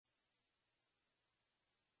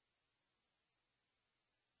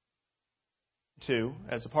to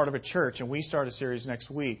as a part of a church, and we start a series next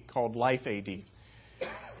week called Life AD.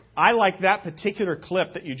 I like that particular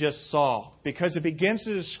clip that you just saw because it begins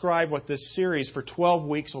to describe what this series for 12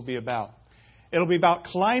 weeks will be about. It'll be about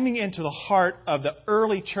climbing into the heart of the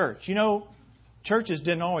early church. You know, churches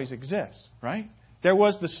didn't always exist, right? There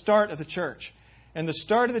was the start of the church. And the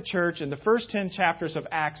start of the church in the first 10 chapters of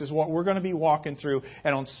Acts is what we're going to be walking through.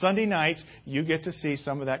 And on Sunday nights, you get to see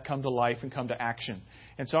some of that come to life and come to action.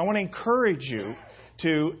 And so I want to encourage you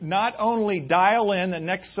to not only dial in that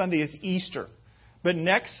next Sunday is Easter, but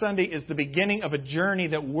next Sunday is the beginning of a journey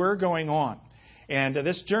that we're going on. And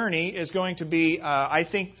this journey is going to be, I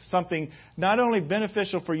think, something not only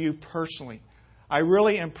beneficial for you personally. I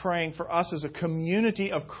really am praying for us as a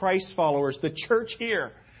community of Christ followers, the church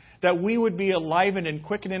here, that we would be enlivened and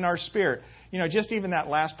quickened in our spirit. You know, just even that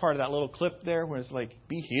last part of that little clip there where it's like,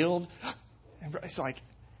 be healed. It's like,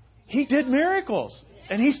 He did miracles.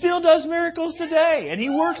 And He still does miracles today. And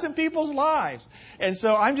He works in people's lives. And so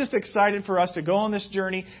I'm just excited for us to go on this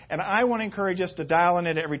journey. And I want to encourage us to dial in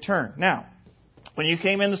at every turn. Now, when you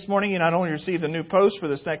came in this morning, you not only received the new post for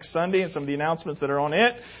this next Sunday and some of the announcements that are on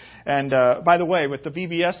it. And by the way, with the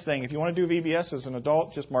VBS thing, if you want to do VBS as an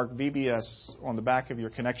adult, just mark VBS on the back of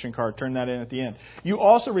your connection card. Turn that in at the end. You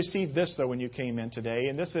also received this, though, when you came in today.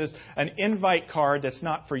 And this is an invite card that's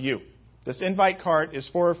not for you. This invite card is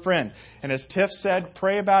for a friend. And as Tiff said,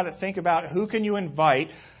 pray about it, think about who can you invite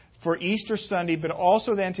for Easter Sunday, but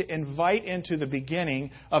also then to invite into the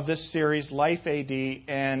beginning of this series, Life AD,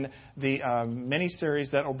 and the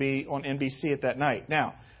mini-series that will be on NBC at that night.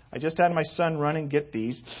 Now, I just had my son run and get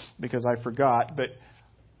these because I forgot, but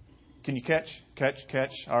can you catch?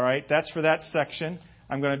 All right, that's for that section.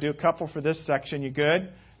 I'm going to do a couple for this section. You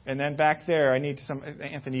good? And then back there, I need some.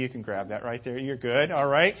 Anthony, you can grab that right there. You're good. All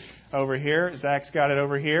right. Over here. Zach's got it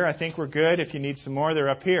over here. I think we're good. If you need some more, they're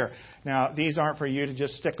up here. Now, these aren't for you to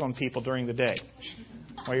just stick on people during the day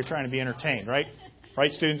while you're trying to be entertained, right?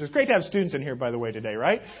 Right, students? It's great to have students in here, by the way, today,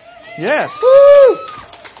 right? Yes. Woo!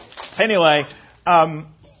 Anyway,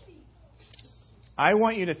 I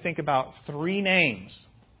want you to think about 3 names.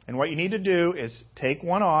 And what you need to do is take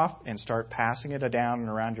one off and start passing it down and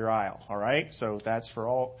around your aisle. All right? So that's for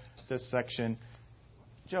all this section.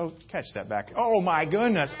 Joe, catch that back. Oh, my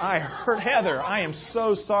goodness. I hurt Heather. I am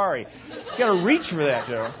so sorry. You got to reach for that,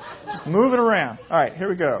 Joe. Just move it around. All right, here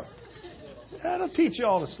we go. That'll teach you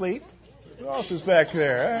all to sleep. Who else is back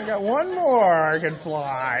there? I got one more I can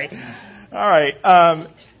fly. All right.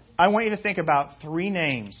 I want you to think about 3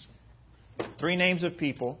 names. 3 names of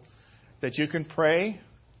people that you can pray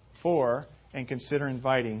for and consider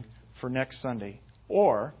inviting for next Sunday.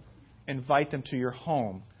 Or invite them to your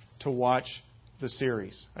home to watch the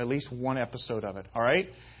series. At least one episode of it. All right?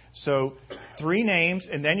 So 3 names.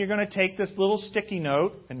 And then you're going to take this little sticky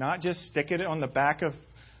note and not just stick it on the back of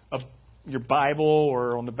your Bible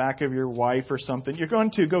or on the back of your wife or something. You're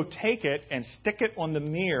going to go take it and stick it on the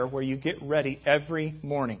mirror where you get ready every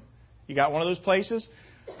morning. You got one of those places?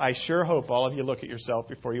 I sure hope all of you look at yourself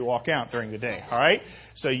before you walk out during the day. All right?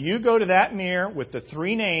 So you go to that mirror with the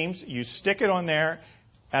 3 names. You stick it on there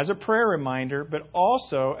as a prayer reminder, but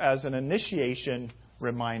also as an initiation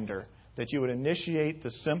reminder that you would initiate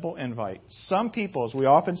the simple invite. Some people, as we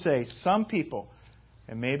often say, some people,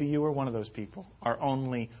 and maybe you are one of those people, are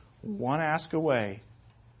only one ask away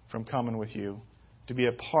from coming with you to be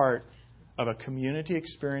a part of a community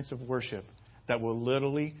experience of worship that will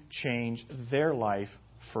literally change their life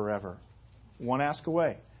forever. One ask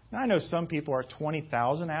away. Now, I know some people are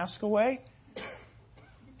 20,000 asks away.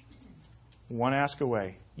 One ask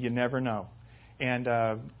away. You never know. And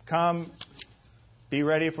come, be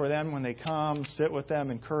ready for them when they come. Sit with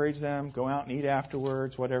them, encourage them, go out and eat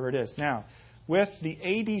afterwards, whatever it is. Now, with the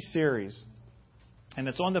AD series, and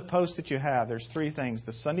it's on the post that you have, there's 3 things.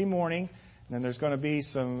 The Sunday morning, and then there's going to be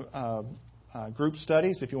some group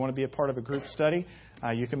studies. If you want to be a part of a group study,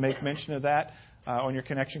 you can make mention of that on your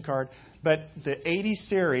connection card. But the AD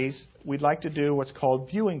series, we'd like to do what's called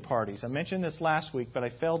viewing parties. I mentioned this last week, but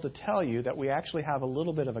I failed to tell you that we actually have a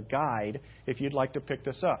little bit of a guide if you'd like to pick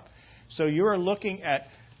this up. So you are looking at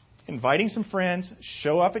inviting some friends,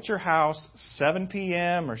 show up at your house 7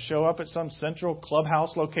 p.m. or show up at some central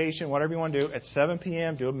clubhouse location, whatever you want to do, at 7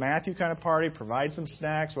 p.m., do a Matthew kind of party, provide some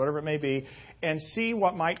snacks, whatever it may be, and see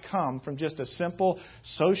what might come from just a simple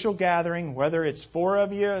social gathering, whether it's 4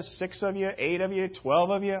 of you, 6 of you, 8 of you, 12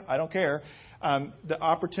 of you, I don't care. The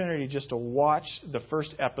opportunity just to watch the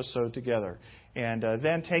first episode together. And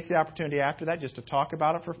then take the opportunity after that just to talk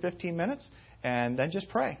about it for 15 minutes and then just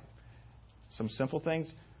pray. Some simple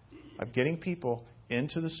things of getting people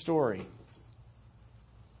into the story.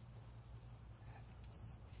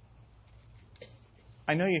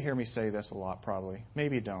 I know you hear me say this a lot, probably.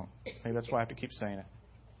 Maybe you don't. Maybe that's why I have to keep saying it.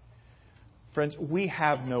 Friends, we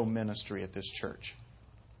have no ministry at this church.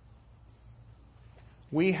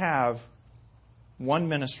 We have one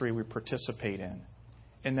ministry we participate in,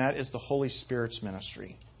 and that is the Holy Spirit's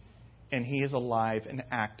ministry. And He is alive and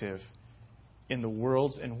active in the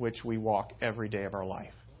worlds in which we walk every day of our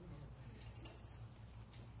life.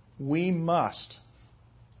 We must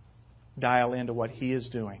dial into what He is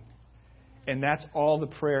doing. And that's all the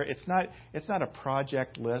prayer. It's not a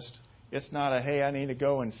project list. It's not a, hey, I need to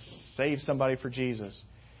go and save somebody for Jesus.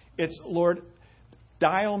 It's, Lord,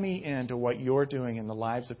 dial me into what You're doing in the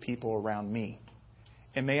lives of people around me.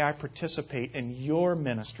 And may I participate in Your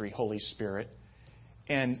ministry, Holy Spirit,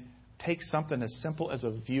 and take something as simple as a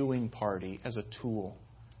viewing party as a tool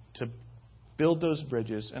to build those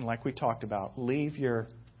bridges. And like we talked about, leave your,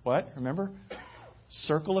 what? Remember?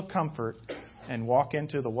 Circle of comfort and walk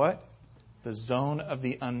into the what? The zone of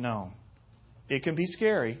the unknown. It can be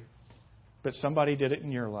scary, but somebody did it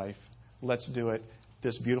in your life. Let's do it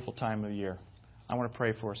this beautiful time of the year. I want to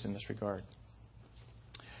pray for us in this regard.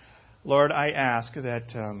 Lord, I ask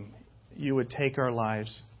that You would take our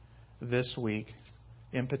lives this week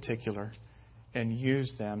in particular and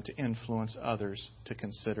use them to influence others to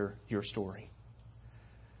consider Your story.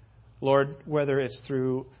 Lord, whether it's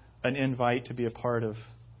through an invite to be a part of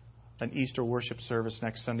an Easter worship service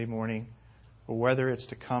next Sunday morning, or whether it's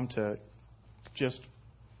to come to just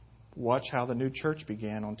watch how the new church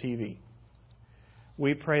began on TV.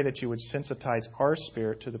 We pray that You would sensitize our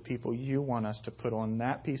spirit to the people You want us to put on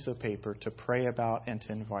that piece of paper to pray about and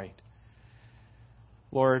to invite.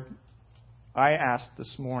 Lord, I ask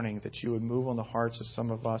this morning that You would move on the hearts of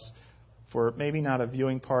some of us for maybe not a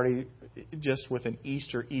viewing party just with an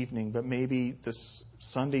Easter evening, but maybe the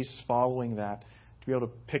Sundays following that, to be able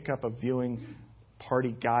to pick up a viewing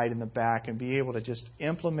party guide in the back and be able to just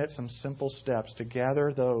implement some simple steps to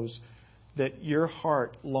gather those that Your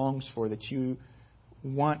heart longs for, that You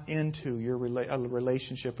want into your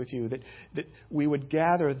relationship with You, that we would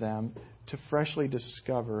gather them to freshly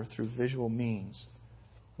discover through visual means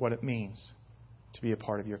what it means to be a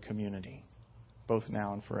part of Your community, both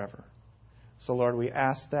now and forever. So, Lord, we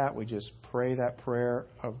ask that. We just pray that prayer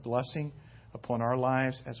of blessing upon our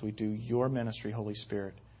lives as we do Your ministry, Holy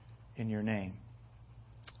Spirit, in Your name.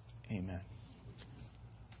 Amen.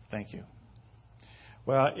 Thank you.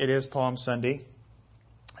 Well, it is Palm Sunday.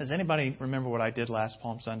 Does anybody remember what I did last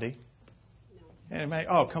Palm Sunday? No. Anybody?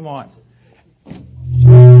 Oh, come on.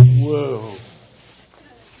 Whoa.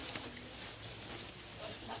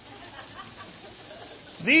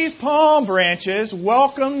 These palm branches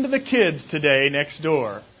welcomed the kids today next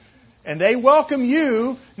door. And they welcome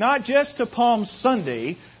you not just to Palm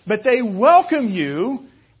Sunday, but they welcome you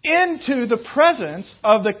into the presence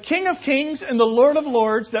of the King of Kings and the Lord of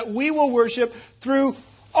Lords that we will worship through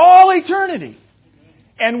all eternity.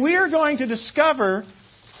 And we are going to discover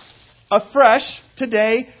afresh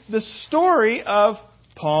today the story of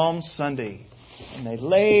Palm Sunday. And they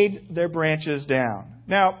laid their branches down.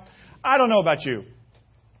 Now, I don't know about you,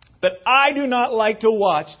 but I do not like to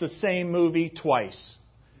watch the same movie twice.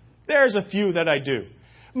 There's a few that I do.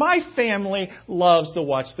 My family loves to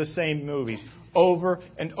watch the same movies over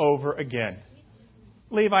and over again.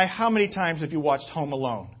 Levi, how many times have you watched Home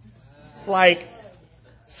Alone? Like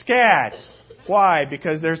scads. Why?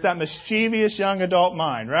 Because there's that mischievous young adult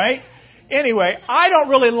mind, right? Anyway, I don't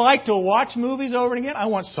really like to watch movies over and again. I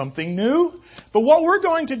want something new. But what we're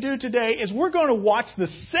going to do today is we're going to watch the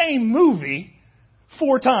same movie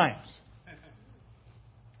 4 times.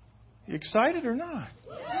 You excited or not?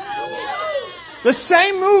 The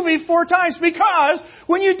same movie 4 times, because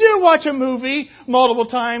when you do watch a movie multiple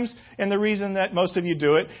times, and the reason that most of you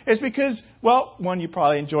do it is because, well, one, you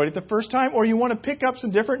probably enjoyed it the first time, or you want to pick up some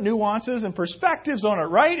different nuances and perspectives on it,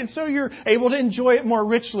 right? And so you're able to enjoy it more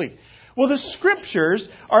richly. Well, the Scriptures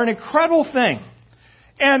are an incredible thing.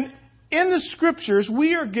 And in the Scriptures,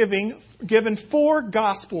 we are given 4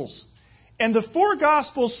 Gospels. And the 4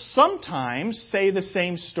 Gospels sometimes say the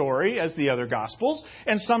same story as the other Gospels,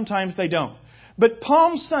 and sometimes they don't. But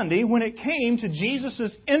Palm Sunday, when it came to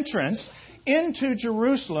Jesus' entrance into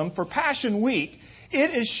Jerusalem for Passion Week,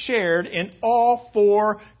 it is shared in all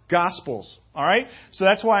 4 Gospels. All right? So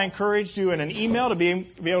that's why I encouraged you in an email to be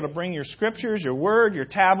able to bring your scriptures, your word, your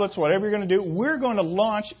tablets, whatever you're going to do. We're going to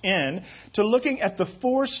launch in to looking at the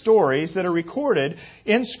 4 stories that are recorded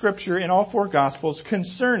in Scripture in all 4 Gospels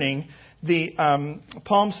concerning the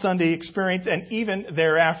Palm Sunday experience and even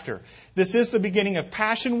thereafter. This is the beginning of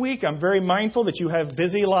Passion Week. I'm very mindful that you have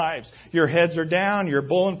busy lives. Your heads are down. You're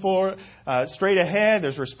bowling forward, straight ahead.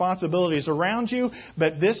 There's responsibilities around you.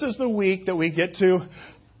 But this is the week that we get to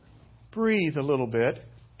breathe a little bit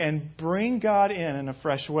and bring God in a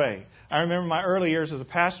fresh way. I remember my early years as a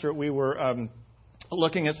pastor, we were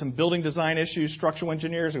looking at some building design issues, structural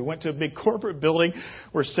engineers. We went to a big corporate building.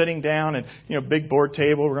 We're sitting down and, big board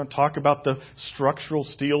table. We're going to talk about the structural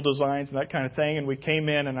steel designs and that kind of thing. And we came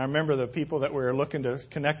in, and I remember the people that we were looking to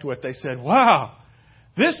connect with, they said, "Wow,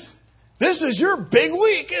 this is your big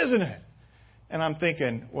week, isn't it?" And I'm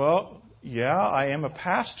thinking, well, yeah, I am a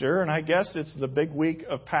pastor, and I guess it's the big week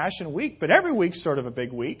of Passion Week, but every week's sort of a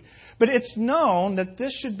big week. But it's known that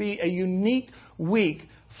this should be a unique week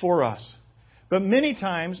for us. But many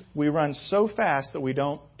times we run so fast that we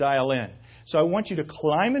don't dial in. So I want you to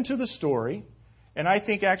climb into the story. And I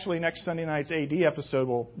think actually next Sunday night's AD episode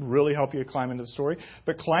will really help you to climb into the story.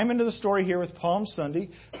 But climb into the story here with Palm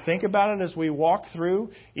Sunday. Think about it as we walk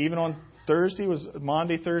through. Even on Thursday, was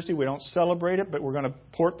Maundy Thursday. We don't celebrate it, but we're going to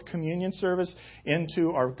port the communion service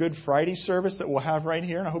into our Good Friday service that we'll have right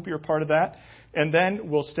here. And I hope you're a part of that. And then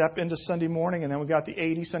we'll step into Sunday morning, and then we've got the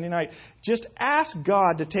 80 Sunday night. Just ask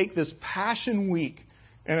God to take this Passion Week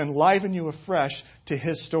and enliven you afresh to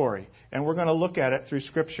His story. And we're going to look at it through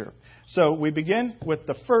Scripture. So we begin with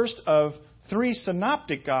the first of 3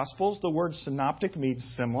 synoptic Gospels. The word synoptic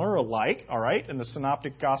means similar, alike. All right? And the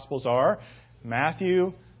synoptic Gospels are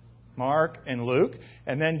Matthew, Mark, and Luke.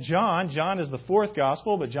 And then John. John is the 4th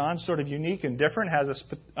Gospel, but John's sort of unique and different, has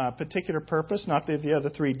a particular purpose, not that the other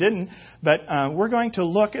 3 didn't. But we're going to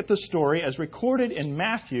look at the story as recorded in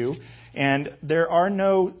Matthew, and there are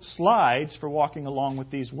no slides for walking along with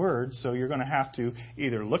these words, so you're going to have to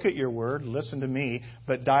either look at your word, listen to me,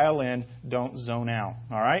 but dial in, don't zone out.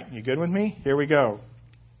 All right? You good with me? Here we go.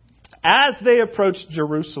 As they approached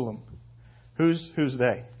Jerusalem, who's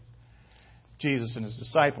they? Jesus and His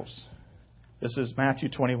disciples. This is Matthew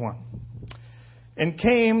 21. And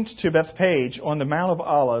came to Bethphage on the Mount of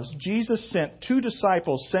Olives, Jesus sent 2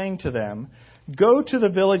 disciples, saying to them, "Go to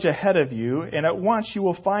the village ahead of you, and at once you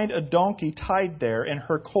will find a donkey tied there and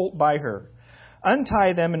her colt by her.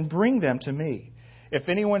 Untie them and bring them to me. If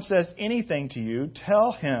anyone says anything to you,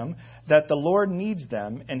 tell him that the Lord needs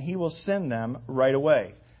them, and He will send them right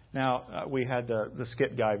away." Now, we had the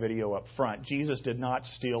skit guy video up front. Jesus did not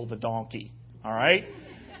steal the donkey. All right?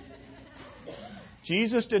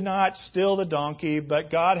 Jesus did not steal the donkey,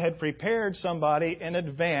 but God had prepared somebody in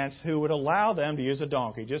advance who would allow them to use a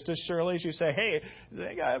donkey. Just as surely as you say, "Hey,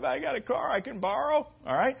 I got a car I can borrow."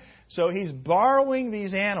 All right? So He's borrowing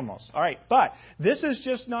these animals. All right? But this is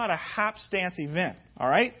just not a hapstance event. All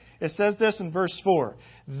right? It says this in verse 4.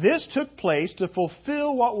 "This took place to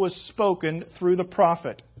fulfill what was spoken through the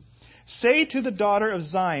prophet. Say to the daughter of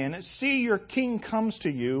Zion, see, your king comes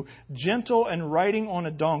to you, gentle and riding on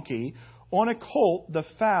a donkey, on a colt, the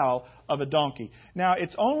foal of a donkey." Now,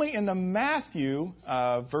 it's only in the Matthew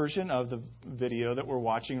version of the video that we're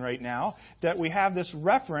watching right now that we have this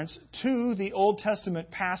reference to the Old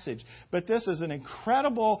Testament passage. But this is an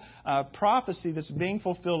incredible prophecy that's being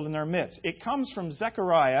fulfilled in our midst. It comes from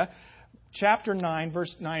Zechariah chapter 9,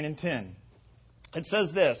 verse 9 and 10. It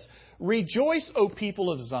says this, "Rejoice, O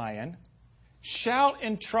people of Zion. Shout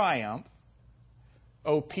in triumph,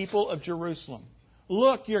 O people of Jerusalem.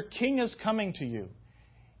 Look, your king is coming to you.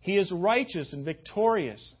 He is righteous and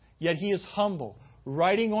victorious, yet He is humble,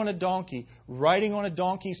 riding on a donkey, riding on a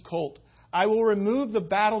donkey's colt. I will remove the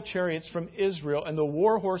battle chariots from Israel and the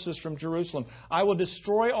war horses from Jerusalem. I will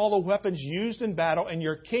destroy all the weapons used in battle, and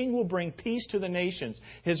your king will bring peace to the nations.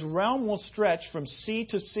 His realm will stretch from sea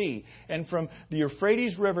to sea and from the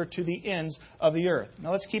Euphrates River to the ends of the earth."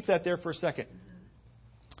 Now let's keep that there for a second.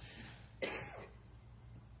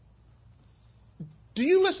 Do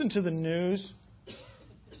you listen to the news?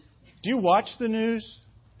 Do you watch the news?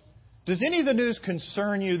 Does any of the news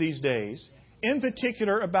concern you these days? In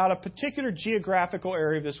particular, about a particular geographical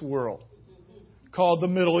area of this world called the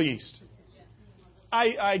Middle East.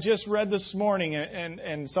 I just read this morning,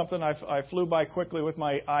 and something I flew by quickly with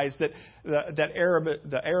my eyes, that the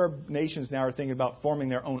Arab nations now are thinking about forming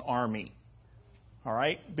their own army. All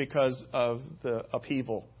right? Because of the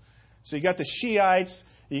upheaval. So you got the Shiites,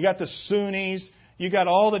 you got the Sunnis, you got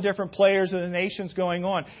all the different players of the nations going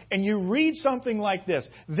on. And you read something like this.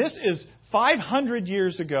 This is 500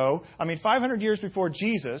 years ago, 500 years before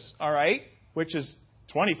Jesus, all right, which is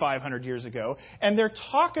 2,500 years ago, and they're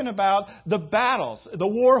talking about the battles, the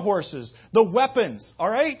war horses, the weapons, all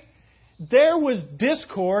right? There was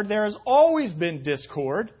discord. There has always been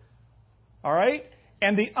discord, all right?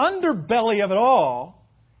 And the underbelly of it all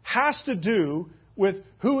has to do with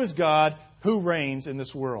who is God, who reigns in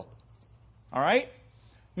this world. All right?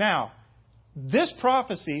 Now, this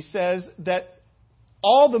prophecy says that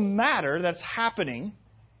all the matter that's happening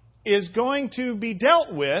is going to be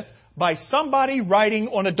dealt with by somebody riding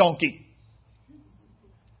on a donkey.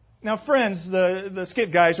 Now, friends, the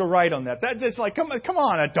skit guys were right on that. That's like, come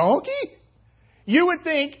on, a donkey? You would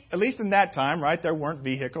think, at least in that time, right, there weren't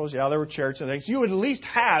vehicles. Yeah, there were chariots and things. You would at least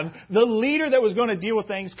have the leader that was going to deal with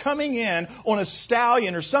things coming in on a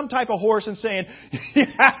stallion or some type of horse and saying,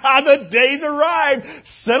 yeah, the day's arrived.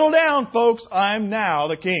 Settle down, folks. I'm now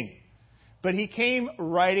the king. But he came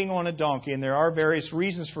riding on a donkey, and there are various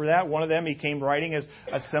reasons for that. One of them, he came riding as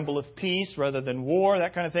a symbol of peace rather than war,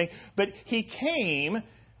 that kind of thing. But he came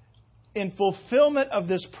in fulfillment of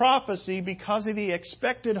this prophecy because of the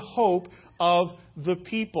expected hope of the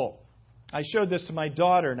people. I showed this to my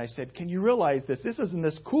daughter, and I said, can you realize this? This isn't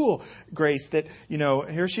this cool, Grace, that,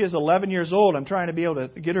 here she is 11 years old. I'm trying to be able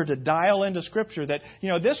to get her to dial into Scripture that,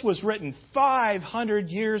 this was written 500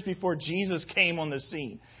 years before Jesus came on the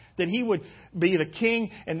scene. That he would be the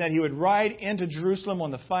king and that he would ride into Jerusalem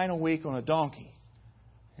on the final week on a donkey.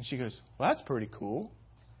 And she goes, well, that's pretty cool.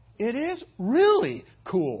 It is really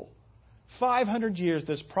cool. 500 years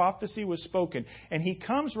this prophecy was spoken. And he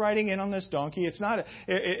comes riding in on this donkey. It's not,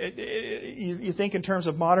 you think in terms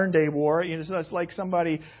of modern day war, it's like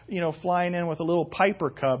somebody, flying in with a little Piper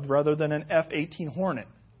Cub rather than an F-18 Hornet.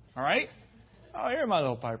 All right? Oh, here's my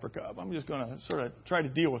little Piper Cub. I'm just going to sort of try to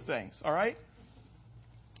deal with things. All right?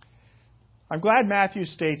 I'm glad Matthew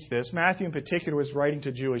states this. Matthew in particular was writing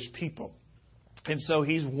to Jewish people. And so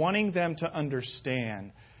he's wanting them to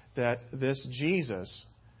understand that this Jesus,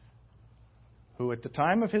 who at the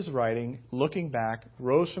time of his writing, looking back,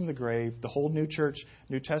 rose from the grave, the whole New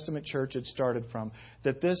Testament church had started from,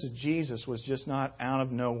 that this Jesus was just not out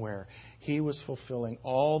of nowhere. He was fulfilling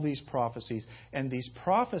all these prophecies. And these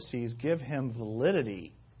prophecies give him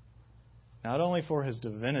validity, not only for his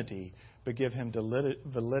divinity, but give him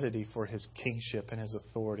validity for his kingship and his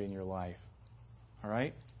authority in your life. All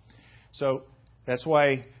right? So that's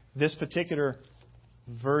why this particular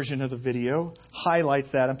version of the video highlights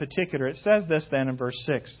that in particular. It says this then in verse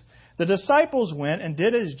 6. The disciples went and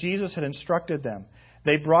did as Jesus had instructed them.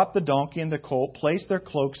 They brought the donkey and the colt, placed their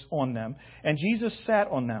cloaks on them, and Jesus sat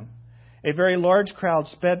on them. A very large crowd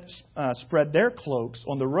spread their cloaks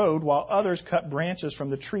on the road, while others cut branches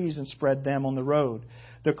from the trees and spread them on the road.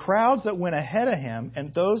 The crowds that went ahead of him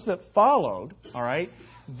and those that followed, all right,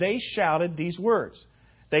 they shouted these words.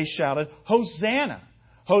 They shouted, Hosanna!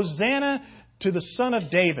 Hosanna to the Son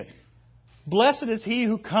of David. Blessed is he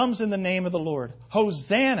who comes in the name of the Lord.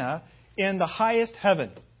 Hosanna in the highest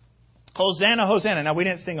heaven. Hosanna, Hosanna. Now, we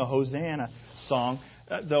didn't sing a Hosanna song,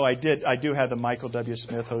 though I do have the Michael W.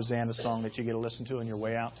 Smith Hosanna song that you get to listen to on your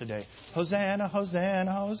way out today. Hosanna,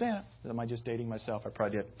 Hosanna, Hosanna. Am I just dating myself? I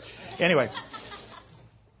probably did. Anyway,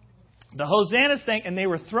 the Hosanna thing, and they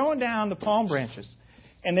were throwing down the palm branches.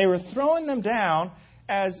 And they were throwing them down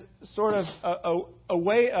as sort of a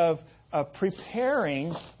way of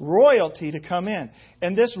preparing royalty to come in.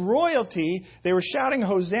 And this royalty, they were shouting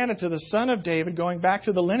Hosanna to the Son of David, going back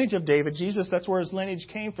to the lineage of David. Jesus, that's where his lineage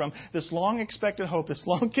came from. This long expected hope, this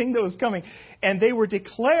long king that was coming. And they were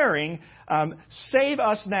declaring, save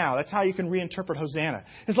us now. That's how you can reinterpret Hosanna.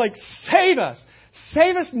 It's like, save us.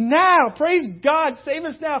 Save us now. Praise God. Save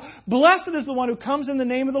us now. Blessed is the one who comes in the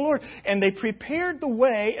name of the Lord. And they prepared the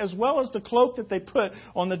way as well as the cloak that they put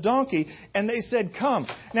on the donkey. And they said, come.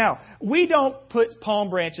 Now, we don't put palm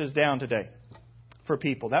branches down today for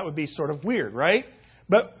people. That would be sort of weird, right?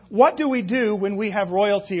 But what do we do when we have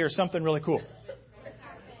royalty or something really cool?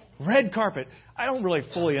 Red carpet. I don't really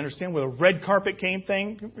fully understand where the red carpet came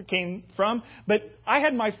from, but I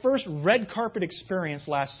had my first red carpet experience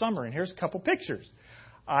last summer, and here's a couple pictures.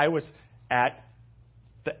 I was at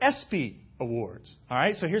the ESPY Awards. All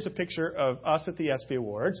right, so here's a picture of us at the ESPY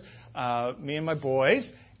Awards, me and my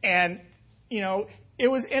boys, and it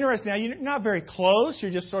was interesting. Now, you're not very close. You're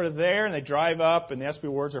just sort of there, and they drive up, and the ESPY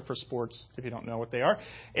Awards are for sports, if you don't know what they are.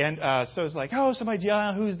 And so it's like, oh, somebody's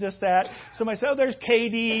yelling, who's this, that? Somebody said, oh, there's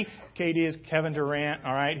KD. KD is Kevin Durant,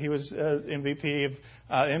 all right? He was MVP of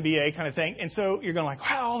NBA kind of thing. And so you're going like,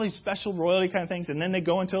 wow, all these special royalty kind of things. And then they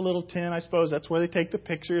go into a little tin, I suppose. That's where they take the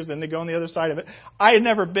pictures. Then they go on the other side of it. I had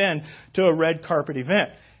never been to a red carpet event.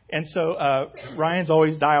 And so Ryan's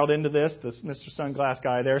always dialed into this Mr. Sunglass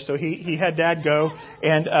guy there. So he had Dad go.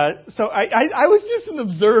 And so I was just an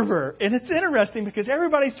observer. And it's interesting because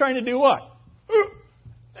everybody's trying to do what?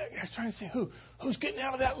 They're trying to say who's getting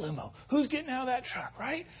out of that limo? Who's getting out of that truck,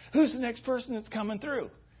 right? Who's the next person that's coming through?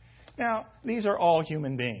 Now, these are all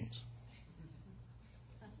human beings.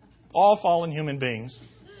 All fallen human beings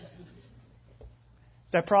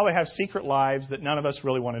that probably have secret lives that none of us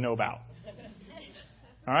really want to know about.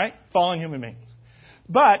 All right? Fallen human beings.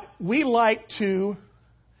 But we like to,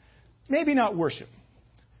 maybe not worship,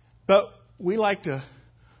 but we like to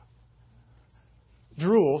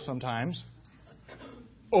drool sometimes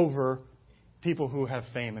over people who have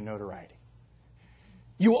fame and notoriety.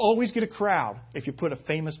 You will always get a crowd if you put a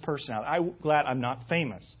famous person out. I'm glad I'm not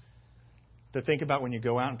famous. To think about when you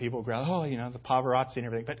go out and people go, oh, the paparazzi and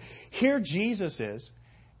everything. But here Jesus is,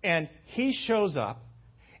 and He shows up,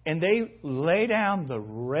 and they lay down the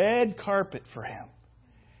red carpet for Him.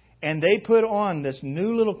 And they put on this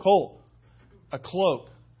new little colt, a cloak,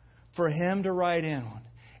 for Him to ride in on.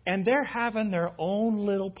 And they're having their own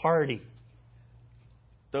little party.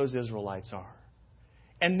 Those Israelites are.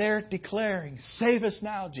 And they're declaring, save us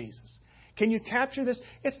now, Jesus. Can you capture this?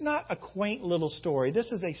 It's not a quaint little story.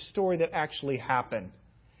 This is a story that actually happened.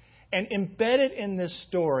 And embedded in this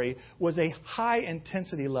story was a high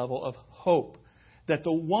intensity level of hope that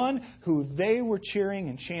the one who they were cheering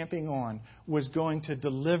and championing on was going to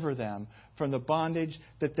deliver them from the bondage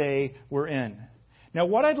that they were in. Now,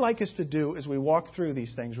 what I'd like us to do as we walk through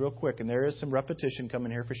these things real quick, and there is some repetition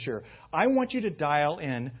coming here for sure, I want you to dial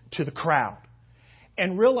in to the crowd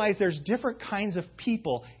and realize there's different kinds of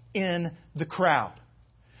people in the crowd.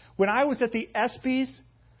 When I was at the ESPYs,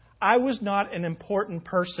 I was not an important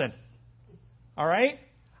person. All right?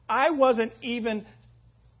 I wasn't even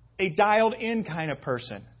a dialed-in kind of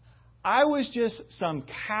person. I was just some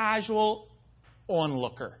casual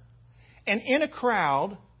onlooker. And in a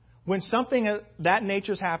crowd, when something of that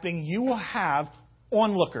nature is happening, you will have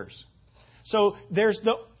onlookers. So there's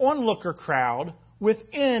the onlooker crowd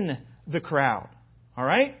within the crowd. All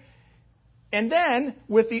right? And then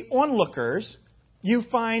with the onlookers, you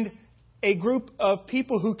find a group of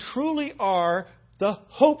people who truly are the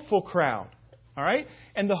hopeful crowd. All right?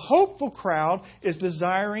 And the hopeful crowd is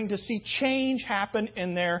desiring to see change happen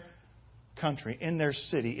in their country, in their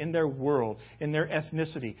city, in their world, in their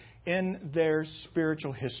ethnicity, in their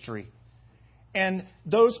spiritual history. And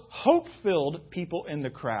those hope-filled people in the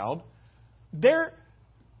crowd, they're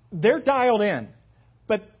dialed in,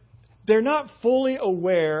 but they're not fully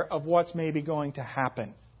aware of what's maybe going to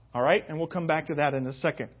happen. All right? And we'll come back to that in a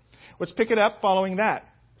second. Let's pick it up following that.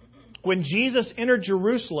 When Jesus entered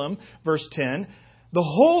Jerusalem, verse 10, the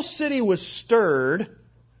whole city was stirred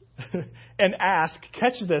and asked,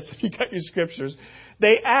 catch this if you got your scriptures,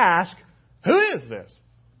 they asked, who is this?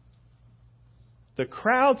 The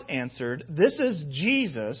crowds answered, this is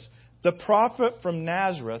Jesus, the prophet from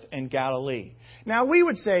Nazareth in Galilee. Now we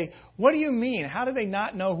would say, what do you mean? How do they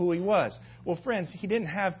not know who He was? Well, friends, He didn't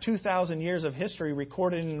have 2,000 years of history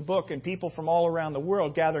recorded in a book and people from all around the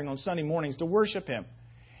world gathering on Sunday mornings to worship Him.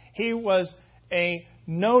 He was a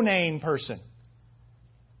no-name person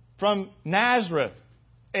from Nazareth,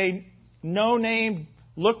 a no-name,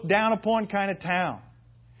 looked down upon kind of town.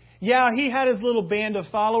 Yeah, he had his little band of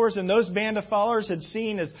followers, and those band of followers had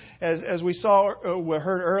seen, as we saw,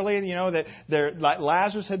 heard earlier, that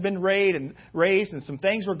Lazarus had been raised, and some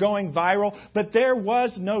things were going viral. But there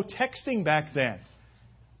was no texting back then.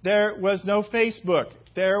 There was no Facebook.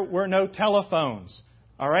 There were no telephones.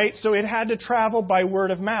 All right, so it had to travel by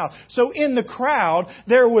word of mouth. So in the crowd,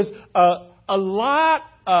 there was a lot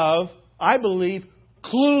of, I believe,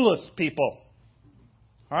 clueless people.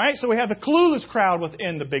 All right, so we have the clueless crowd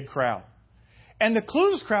within the big crowd. And the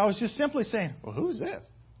clueless crowd was just simply saying, well, who's this?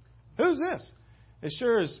 Who's this? As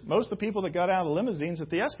sure as most of the people that got out of the limousines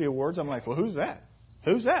at the ESPY Awards, I'm like, well, who's that?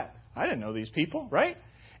 Who's that? I didn't know these people, right?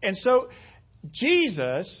 And so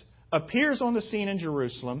Jesus appears on the scene in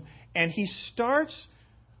Jerusalem, and He starts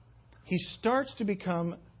to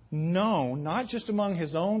become known, not just among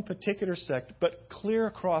His own particular sect, but clear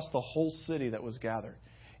across the whole city that was gathered.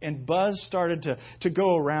 And buzz started to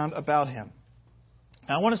go around about Him.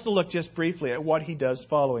 Now, I want us to look just briefly at what He does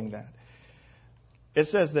following that. It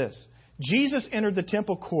says this, Jesus entered the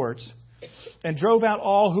temple courts and drove out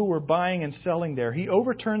all who were buying and selling there. He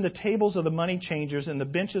overturned the tables of the money changers and the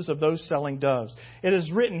benches of those selling doves. It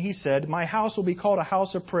is written, He said, my house will be called a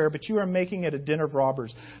house of prayer, but you are making it a den of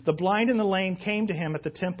robbers. The blind and the lame came to Him at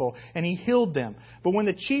the temple, and He healed them. But when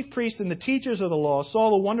the chief priests and the teachers of the law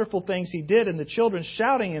saw the wonderful things He did and the children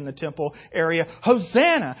shouting in the temple area,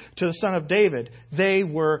 Hosanna to the Son of David, they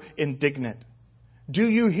were indignant. Do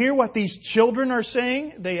you hear what these children are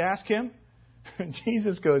saying? They ask Him.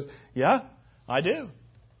 Jesus goes, yeah, I do.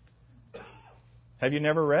 Have you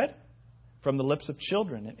never read? From the lips of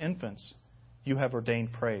children and infants, you have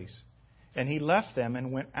ordained praise. And he left them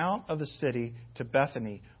and went out of the city to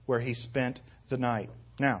Bethany, where he spent the night.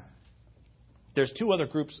 Now, there's two other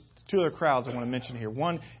crowds I want to mention here.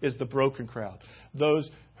 One is the broken crowd. Those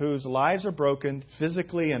whose lives are broken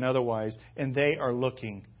physically and otherwise, and they are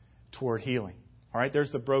looking toward healing. All right,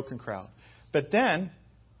 there's the broken crowd. But then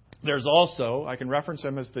there's also, I can reference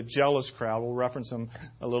them as the jealous crowd. We'll reference them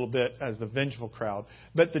a little bit as the vengeful crowd.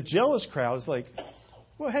 But the jealous crowd is like,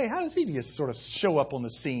 well, hey, how does he just sort of show up on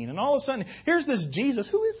the scene? And all of a sudden, here's this Jesus.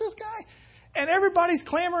 Who is this guy? And everybody's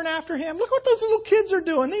clamoring after him. Look what those little kids are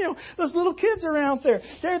doing. You know, those little kids are out there.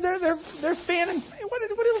 They're fanning. What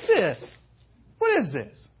is this? What is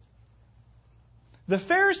this? The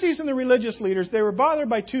Pharisees and the religious leaders, they were bothered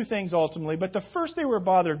by two things ultimately. But the first they were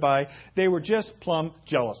bothered by, they were just plumb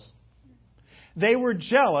jealous. They were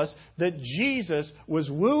jealous that Jesus was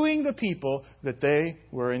wooing the people that they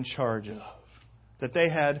were in charge of, that they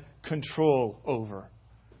had control over.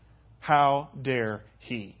 How dare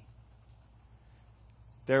he?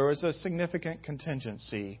 There was a significant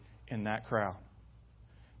contingency in that crowd.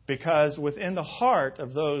 Because within the heart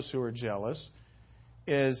of those who are jealous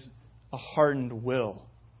is a hardened will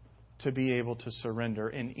to be able to surrender.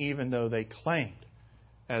 And even though they claimed,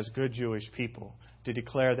 as good Jewish people, to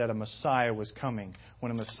declare that a Messiah was coming,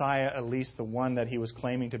 when a Messiah, at least the one that he was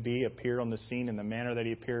claiming to be, appeared on the scene in the manner that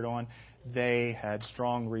he appeared on, they had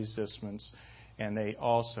strong resistance, and they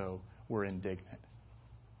also were indignant.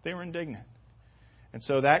 They were indignant. And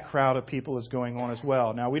so that crowd of people is going on as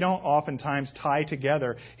well. Now, we don't oftentimes tie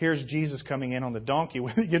together, here's Jesus coming in on the donkey.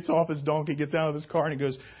 When he gets off his donkey, gets out of his car, and he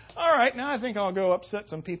goes, all right, now I think I'll go upset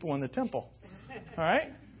some people in the temple. All right?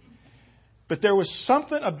 But there was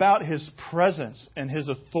something about his presence and his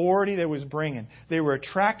authority that he was bringing. They were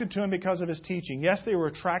attracted to him because of his teaching. Yes, they were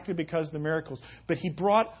attracted because of the miracles. But he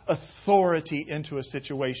brought authority into a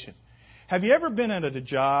situation. Have you ever been at a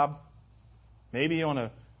job, maybe on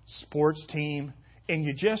a sports team, and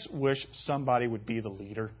you just wish somebody would be the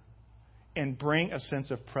leader and bring a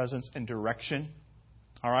sense of presence and direction?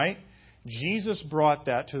 All right? Jesus brought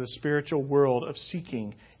that to the spiritual world of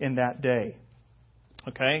seeking in that day.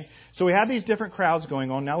 Okay? So we have these different crowds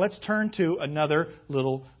going on. Now let's turn to another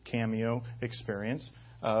little cameo experience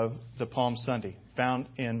of the Palm Sunday found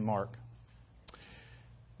in Mark.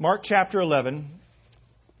 Mark chapter 11,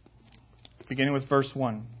 beginning with verse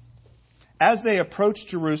 1. As they approached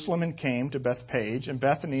Jerusalem and came to Bethphage and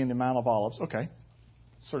Bethany and the Mount of Olives, okay,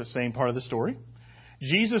 sort of same part of the story,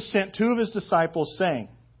 Jesus sent two of his disciples saying,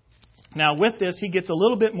 now with this he gets a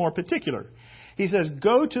little bit more particular. He says,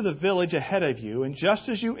 go to the village ahead of you, and just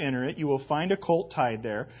as you enter it, you will find a colt tied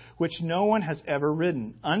there, which no one has ever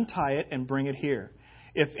ridden. Untie it and bring it here.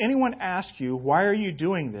 If anyone asks you, why are you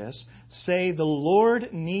doing this? Say, the Lord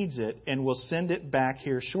needs it and will send it back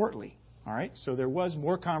here shortly. All right, so there was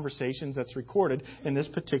more conversations that's recorded in this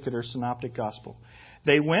particular synoptic gospel.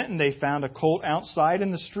 They went and they found a colt outside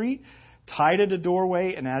in the street, tied at a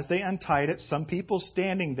doorway, and as they untied it, some people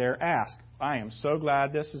standing there asked, I am so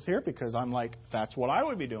glad this is here because I'm like, that's what I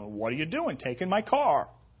would be doing. What are you doing? Taking my car.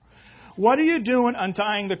 What are you doing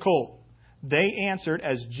untying the colt? They answered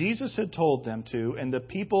as Jesus had told them to, and the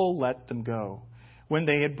people let them go. When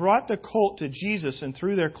they had brought the colt to Jesus and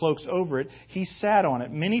threw their cloaks over it, he sat on it.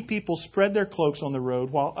 Many people spread their cloaks on the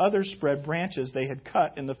road, while others spread branches they had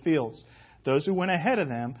cut in the fields. Those who went ahead of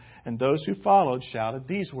them and those who followed shouted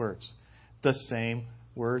these words, the same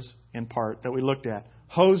words in part that we looked at.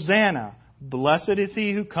 Hosanna! Blessed is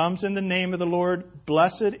he who comes in the name of the Lord.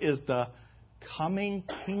 Blessed is the coming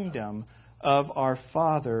kingdom of our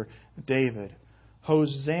father David.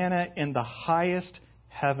 Hosanna in the highest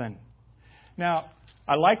heaven. Now,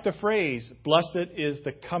 I like the phrase, blessed is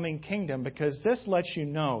the coming kingdom, because this lets you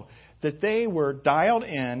know that they were dialed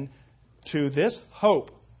in to this hope,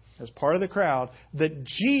 as part of the crowd, that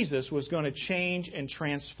Jesus was going to change and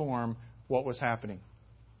transform what was happening.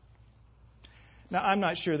 Now, I'm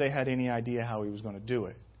not sure they had any idea how he was going to do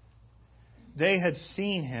it. They had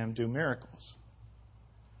seen him do miracles.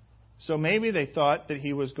 So maybe they thought that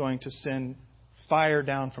he was going to send fire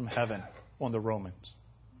down from heaven on the Romans.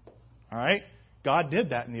 All right? God did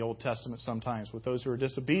that in the Old Testament sometimes with those who were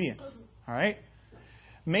disobedient. All right?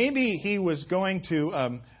 Maybe he was going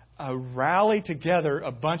to rally together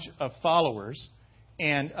a bunch of followers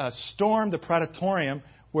and storm the Praetorium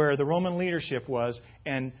where the Roman leadership was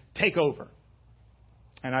and take over.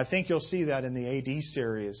 And I think you'll see that in the AD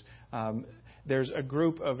series. There's a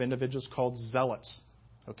group of individuals called zealots.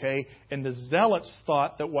 Okay? And the zealots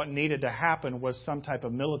thought that what needed to happen was some type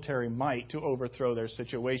of military might to overthrow their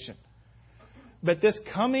situation. But this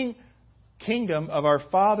coming kingdom of our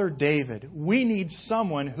father David. We need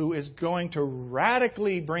someone who is going to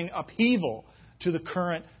radically bring upheaval to the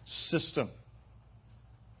current system.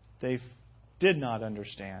 They did not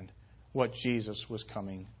understand what Jesus was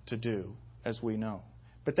coming to do, as we know.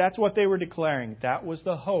 But that's what they were declaring. That was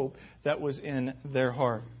the hope that was in their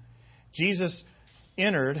heart. Jesus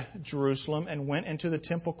entered Jerusalem and went into the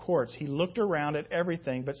temple courts. He looked around at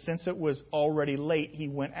everything, but since it was already late, he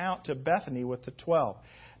went out to Bethany with the 12.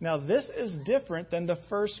 Now, this is different than the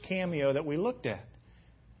first cameo that we looked at.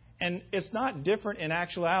 And it's not different in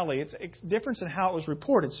actuality. It's different in how it was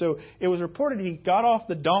reported. So it was reported he got off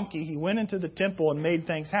the donkey, he went into the temple and made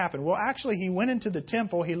things happen. Well, actually, he went into the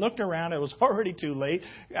temple, he looked around, it was already too late.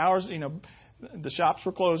 Hours, the shops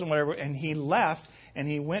were closed and whatever, and he left. And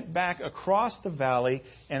he went back across the valley,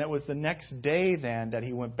 and it was the next day then that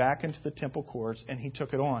he went back into the temple courts and he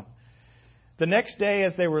took it on. The next day,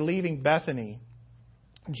 as they were leaving Bethany,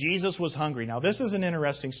 Jesus was hungry. Now, this is an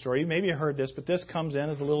interesting story. Maybe you heard this, but this comes in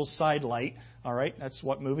as a little side light. All right, that's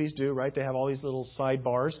what movies do, right? They have all these little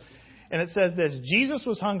sidebars. And it says this: Jesus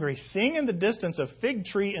was hungry, seeing in the distance a fig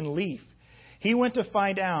tree in leaf. He went to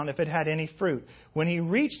find out if it had any fruit. When he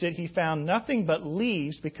reached it, he found nothing but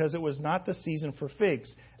leaves because it was not the season for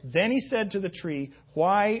figs. Then he said to the tree,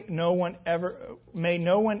 may no one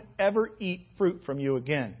ever eat fruit from you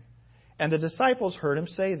again? And the disciples heard him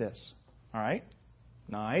say this. All right,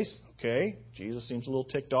 nice. Okay, Jesus seems a little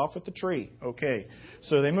ticked off with the tree. Okay,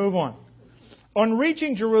 so they move on. On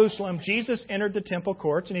reaching Jerusalem, Jesus entered the temple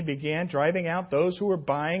courts and he began driving out those who were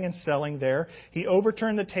buying and selling there. He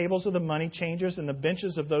overturned the tables of the money changers and the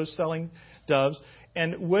benches of those selling doves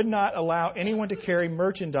and would not allow anyone to carry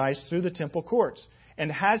merchandise through the temple courts.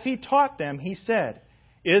 And as he taught them, he said,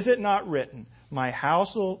 "Is it not written, 'My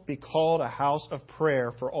house will be called a house of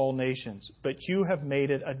prayer for all nations,' but you have made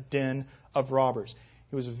it a den of robbers."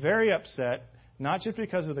 He was very upset, not just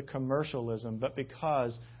because of the commercialism, but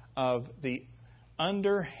because of the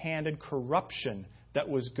underhanded corruption that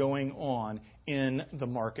was going on in the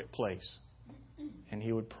marketplace. And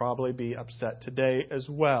he would probably be upset today as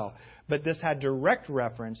well. But this had direct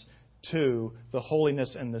reference to the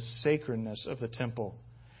holiness and the sacredness of the temple.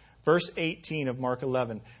 Verse 18 of Mark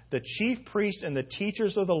 11. The chief priests and the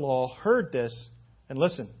teachers of the law heard this, and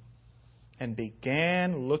listen, and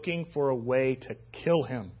began looking for a way to kill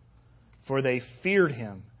him, for they feared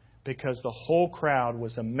him, because the whole crowd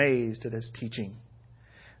was amazed at his teaching.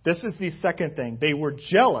 This is the second thing. They were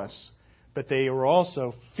jealous, but they were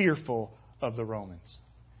also fearful of the Romans.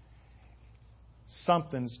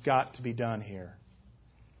 Something's got to be done here.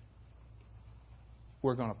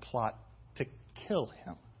 We're going to plot to kill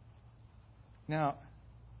him. Now,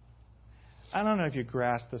 I don't know if you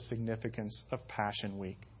grasp the significance of Passion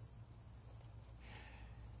Week.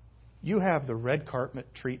 You have the red carpet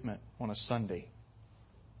treatment on a Sunday.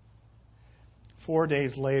 4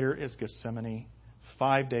 days later is Gethsemane.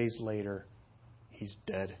 5 days later, he's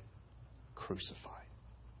dead, crucified.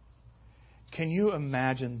 Can you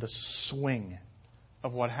imagine the swing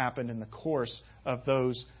of what happened in the course of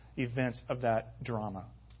those events, of that drama?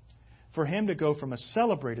 For him to go from a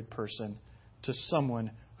celebrated person to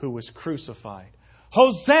someone who was crucified.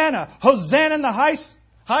 Hosanna! Hosanna in the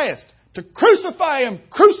highest! To crucify him!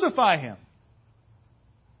 Crucify him!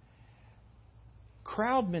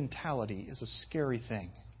 Crowd mentality is a scary thing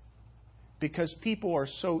because people are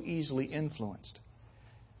so easily influenced.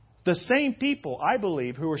 The same people, I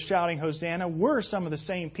believe, who were shouting Hosanna were some of the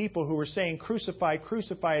same people who were saying crucify,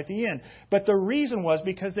 crucify at the end. But the reason was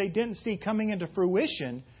because they didn't see coming into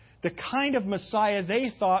fruition the kind of Messiah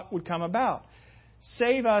they thought would come about.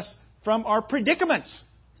 Save us from our predicaments.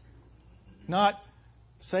 Not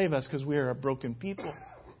save us because we are a broken people.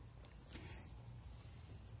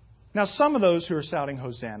 Now, some of those who are shouting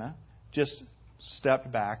Hosanna just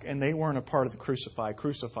stepped back, and they weren't a part of the crucify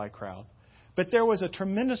crowd. But there was a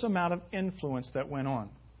tremendous amount of influence that went on.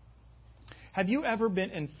 Have you ever been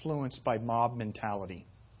influenced by mob mentality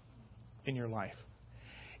in your life?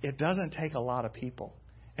 It doesn't take a lot of people.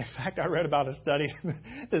 In fact, I read about a study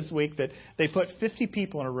this week that they put 50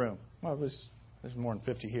 people in a room. Well, there's more than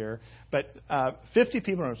 50 here, but 50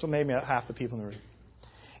 people in a room, so maybe half the people in the room.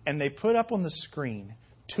 And they put up on the screen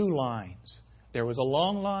 2 lines. There was a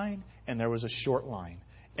long line and there was a short line.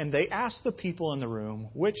 And they asked the people in the room,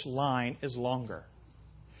 which line is longer?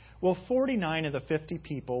 Well, 49 of the 50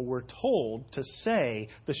 people were told to say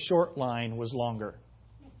the short line was longer.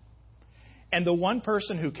 And the one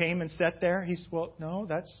person who came and sat there, he said, well, no,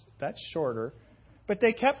 that's shorter. But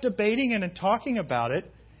they kept debating and talking about it.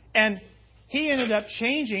 And he ended up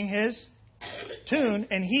changing his tune,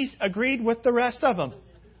 and he agreed with the rest of them.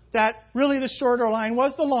 that really the shorter line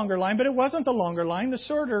was the longer line, but it wasn't the longer line. The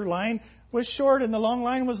shorter line was short and the long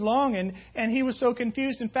line was long, and he was so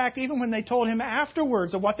confused. In fact, even when they told him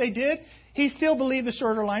afterwards of what they did, he still believed the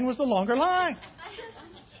shorter line was the longer line.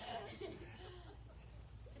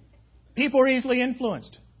 People are easily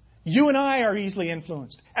influenced. You and I are easily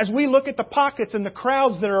influenced. As we look at the pockets and the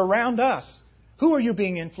crowds that are around us, who are you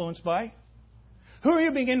being influenced by? Who are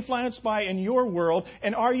you being influenced by in your world?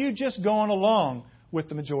 And are you just going along with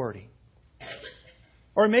the majority?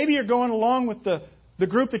 Or maybe you're going along with the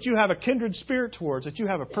group that you have a kindred spirit towards, that you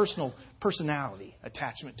have a personality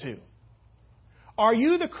attachment to. Are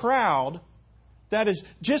you the crowd that is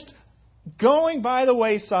just going by the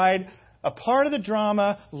wayside, a part of the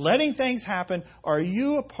drama, letting things happen? Are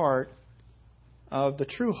you a part of the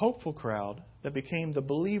true hopeful crowd that became the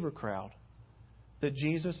believer crowd, that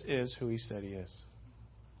Jesus is who He said He is?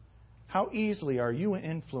 How easily are you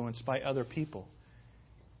influenced by other people?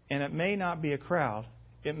 And it may not be a crowd.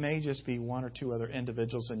 It may just be one or two other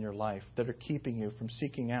individuals in your life that are keeping you from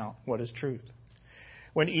seeking out what is truth.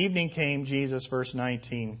 When evening came, Jesus, verse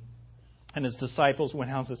 19, and His disciples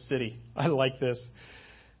went out of the city. I like this.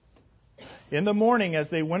 In the morning, as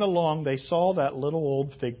they went along, they saw that little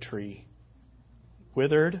old fig tree,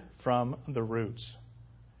 withered from the roots.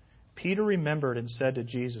 Peter remembered and said to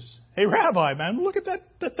Jesus, "Hey, Rabbi, man, look at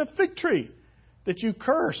the fig tree that you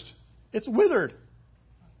cursed. It's withered."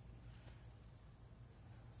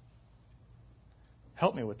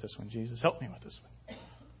 Help me with this one, Jesus. Help me with this one.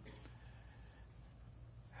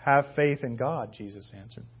 "Have faith in God," Jesus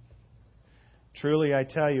answered. "Truly I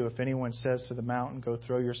tell you, if anyone says to the mountain, 'Go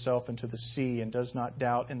throw yourself into the sea,' and does not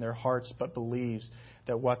doubt in their hearts but believes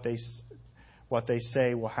that what they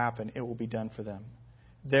say will happen, it will be done for them.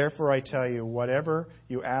 Therefore I tell you, whatever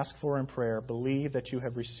you ask for in prayer, believe that you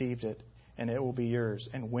have received it, and it will be yours.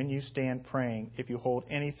 And when you stand praying, if you hold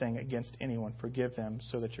anything against anyone, forgive them,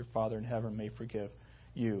 so that your Father in heaven may forgive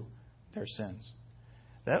you their sins."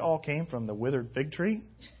 That all came from the withered fig tree?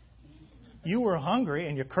 You were hungry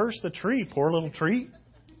and you cursed the tree, poor little tree.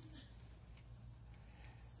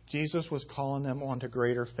 Jesus was calling them on to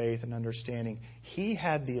greater faith and understanding. He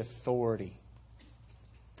had the authority.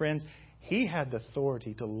 Friends, He had the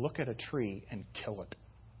authority to look at a tree and kill it.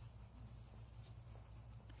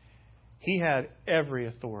 He had every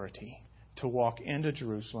authority to walk into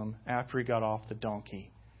Jerusalem after He got off the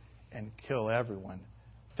donkey and kill everyone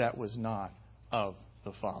that was not of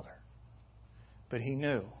the Father. But He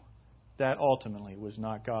knew that ultimately was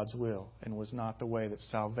not God's will and was not the way that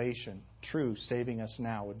salvation, true saving us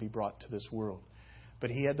now, would be brought to this world.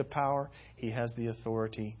 But He had the power, He has the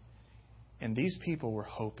authority, and these people were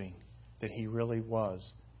hoping that He really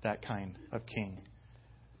was that kind of king,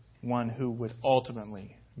 one who would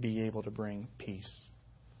ultimately be able to bring peace.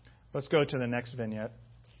 Let's go to the next vignette,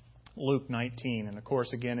 Luke 19. And of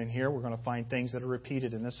course, again in here, we're going to find things that are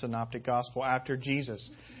repeated in this synoptic gospel. After Jesus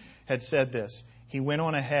had said this, He went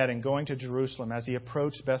on ahead, and going to Jerusalem, as He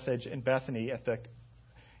approached Bethphage and Bethany at the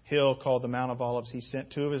hill called the Mount of Olives, He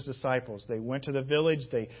sent two of His disciples. They went to the village.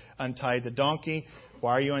 They untied the donkey.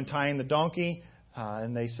 "Why are you untying the donkey?"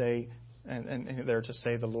 And they say, and they're to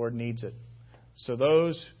say, "The Lord needs it." So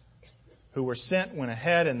those who were sent went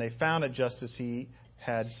ahead, and they found it just as He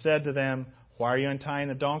had said to them. "Why are you untying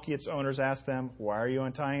the donkey?" its owners asked them. "Why are you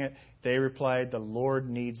untying it?" They replied, "The Lord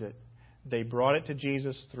needs it." They brought it to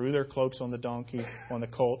Jesus, threw their cloaks on the donkey, on the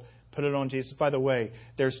colt, put it on Jesus. By the way,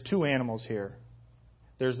 there's two animals here.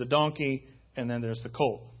 There's the donkey, and then there's the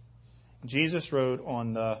colt. Jesus rode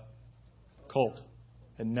on the colt.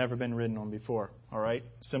 Had never been ridden on before. All right?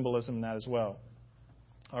 Symbolism in that as well.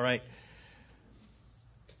 All right.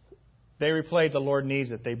 They replied, "The Lord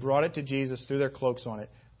needs it." They brought it to Jesus, threw their cloaks on it.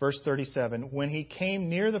 Verse 37, when He came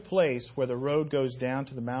near the place where the road goes down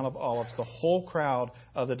to the Mount of Olives, the whole crowd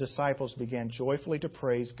of the disciples began joyfully to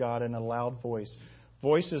praise God in a loud voice,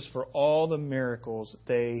 voices for all the miracles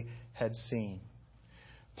they had seen.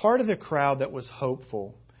 Part of the crowd that was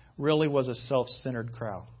hopeful really was a self-centered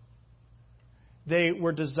crowd. They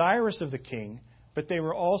were desirous of the king, but they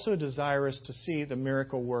were also desirous to see the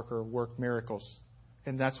miracle worker work miracles.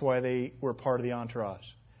 And that's why they were part of the entourage.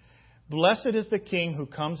 "Blessed is the King who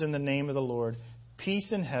comes in the name of the Lord,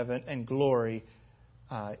 peace in heaven and glory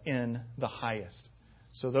in the highest."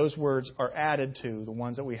 So those words are added to the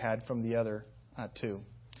ones that we had from the other two.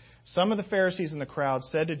 Some of the Pharisees in the crowd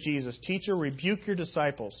said to Jesus, "Teacher, rebuke your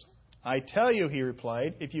disciples." "I tell you," He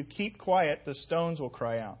replied, "if you keep quiet, the stones will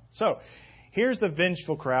cry out." So here's the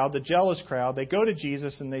vengeful crowd, the jealous crowd. They go to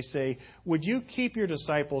Jesus and they say, "Would you keep your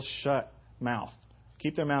disciples' mouth?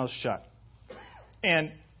 Keep their mouths shut."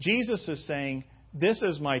 And Jesus is saying, this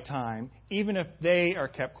is my time. Even if they are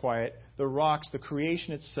kept quiet, the rocks, the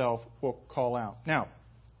creation itself will call out. Now,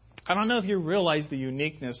 I don't know if you realize the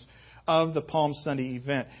uniqueness of the Palm Sunday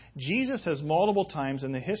event. Jesus has multiple times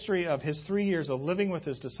in the history of His 3 years of living with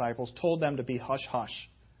His disciples told them to be hush-hush.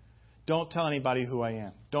 Don't tell anybody who I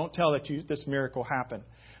am. Don't tell that this miracle happened.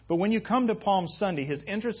 But when you come to Palm Sunday, His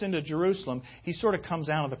entrance into Jerusalem, He sort of comes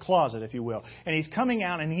out of the closet, if you will. And He's coming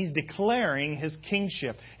out and He's declaring His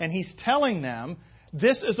kingship. And He's telling them,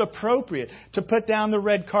 this is appropriate, to put down the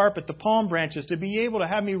red carpet, the palm branches, to be able to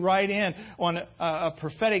have me ride in on a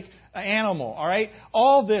prophetic animal. All right?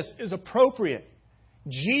 All this is appropriate.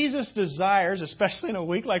 Jesus desires, especially in a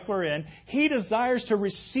week like we're in, He desires to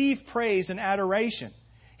receive praise and adoration.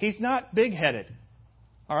 He's not big-headed.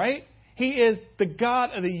 All right? He is the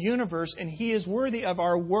God of the universe, and He is worthy of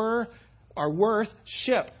our worship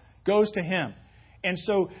goes to Him. And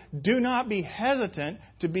so do not be hesitant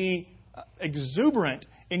to be exuberant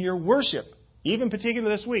in your worship, even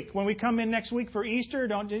particularly this week. When we come in next week for Easter,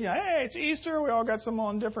 don't hey, it's Easter, we all got some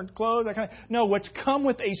on different clothes. That kind of, no, let's come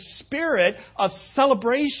with a spirit of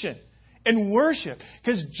celebration and worship.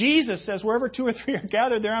 Because Jesus says, wherever 2 or 3 are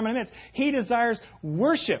gathered, there I'm in the midst. He desires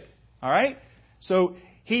worship. All right? So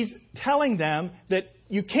He's telling them that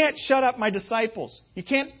you can't shut up my disciples. You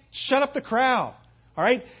can't shut up the crowd. All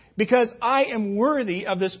right? Because I am worthy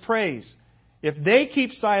of this praise. If they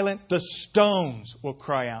keep silent, the stones will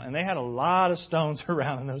cry out. And they had a lot of stones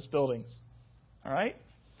around in those buildings. All right?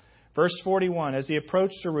 Verse 41, as He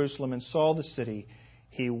approached Jerusalem and saw the city,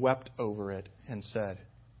 He wept over it and said.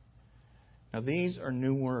 Now these are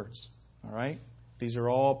new words. All right? These are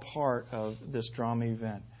all part of this drama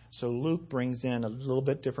event. So Luke brings in a little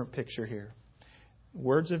bit different picture here.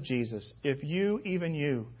 Words of Jesus. If you, even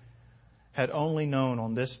you, had only known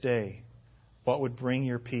on this day what would bring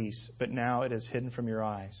your peace, but now it is hidden from your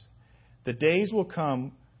eyes. The days will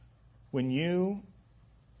come when your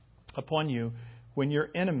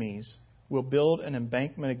enemies will build an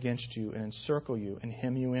embankment against you and encircle you and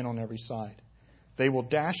hem you in on every side. They will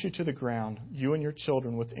dash you to the ground, you and your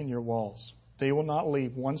children within your walls. They will not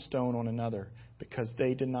leave one stone on another because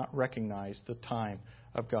they did not recognize the time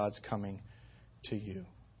of God's coming to you.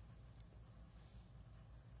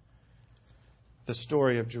 The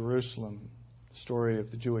story of Jerusalem, the story of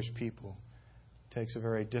the Jewish people, takes a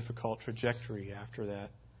very difficult trajectory after that.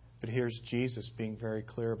 But here's Jesus being very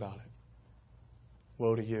clear about it.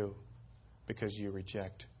 Woe to you, because you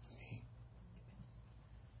reject me.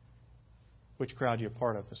 Which crowd are you a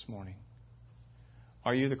part of this morning?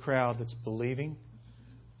 Are you the crowd that's believing?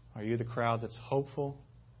 Are you the crowd that's hopeful?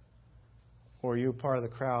 Or are you part of the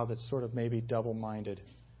crowd that's sort of maybe double-minded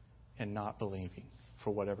and not believing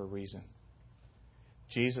for whatever reason?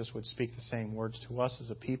 Jesus would speak the same words to us as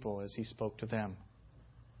a people as He spoke to them.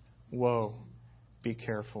 Woe, be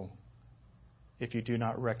careful if you do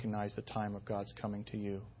not recognize the time of God's coming to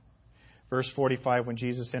you. Verse 45, when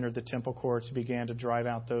Jesus entered the temple courts, He began to drive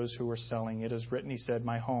out those who were selling. It is written, He said,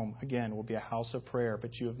 my home, again, will be a house of prayer,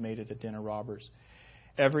 but you have made it a den of robbers.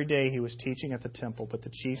 Every day He was teaching at the temple, but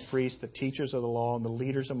the chief priests, the teachers of the law, and the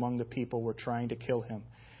leaders among the people were trying to kill Him.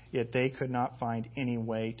 Yet they could not find any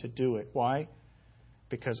way to do it. Why?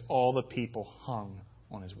 Because all the people hung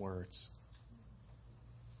on His words.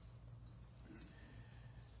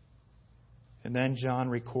 And then John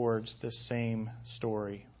records the same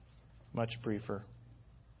story, much briefer.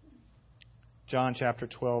 John chapter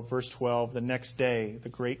 12, verse 12, the next day, the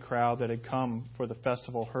great crowd that had come for the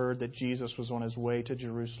festival heard that Jesus was on His way to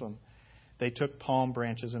Jerusalem. They took palm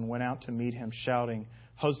branches and went out to meet Him, shouting,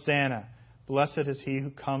 Hosanna! Blessed is He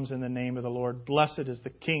who comes in the name of the Lord. Blessed is the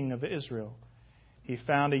King of Israel. He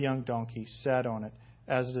found a young donkey, sat on it,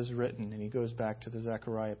 as it is written. And he goes back to the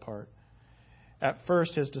Zechariah part. At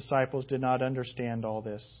first, His disciples did not understand all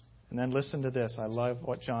this. And then listen to this. I love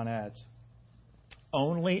what John adds.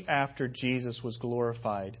 Only after Jesus was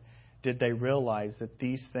glorified did they realize that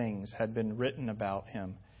these things had been written about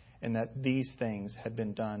Him and that these things had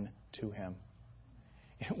been done to Him.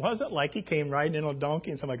 It wasn't like He came riding in on a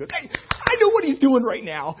donkey and somebody goes, hey, I know what He's doing right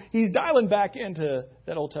now. He's dialing back into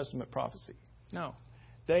that Old Testament prophecy. No.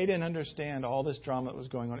 They didn't understand all this drama that was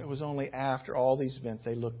going on. It was only after all these events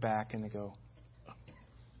they look back and they go,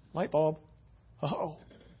 light bulb. Oh,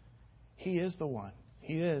 He is the one.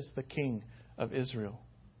 He is the King of Israel.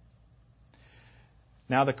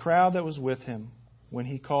 Now the crowd that was with Him, when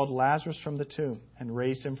He called Lazarus from the tomb and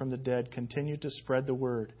raised him from the dead, continued to spread the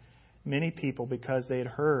word. Many people, because they had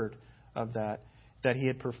heard of that He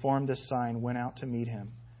had performed this sign, went out to meet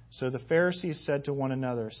Him. So the Pharisees said to one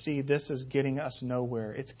another, see, this is getting us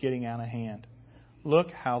nowhere. It's getting out of hand.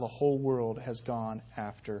 Look how the whole world has gone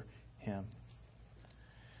after Him.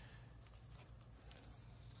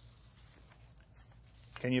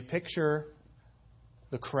 Can you picture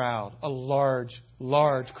the crowd, a large,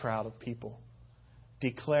 large crowd of people,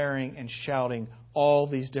 declaring and shouting all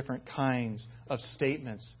these different kinds of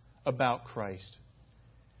statements about Christ?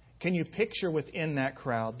 Can you picture within that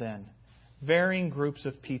crowd then varying groups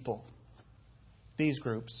of people? These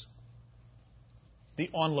groups. The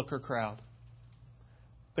onlooker crowd.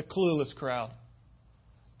 The clueless crowd.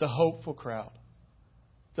 The hopeful crowd.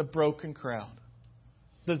 The broken crowd.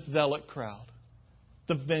 The zealot crowd.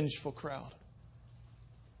 The vengeful crowd.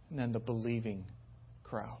 And then the believing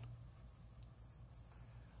crowd.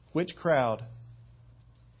 Which crowd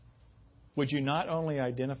would you not only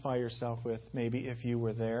identify yourself with, maybe if you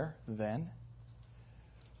were there then?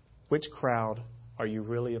 Which crowd are you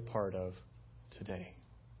really a part of today?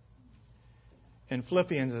 In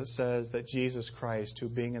Philippians it says that Jesus Christ, who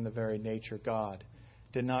being in the very nature God,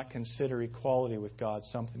 did not consider equality with God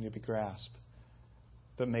something to be grasped,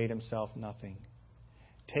 but made himself nothing.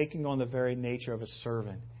 Taking on the very nature of a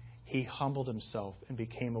servant, he humbled himself and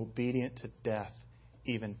became obedient to death,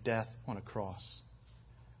 even death on a cross.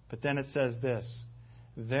 But then it says this,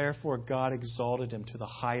 therefore God exalted him to the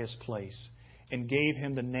highest place and gave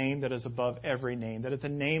him the name that is above every name, that at the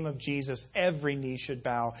name of Jesus every knee should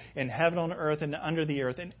bow in heaven, on earth, and under the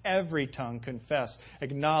earth, and every tongue confess,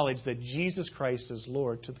 acknowledge that Jesus Christ is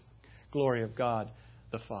Lord, to the glory of God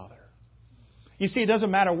the Father. You see, it doesn't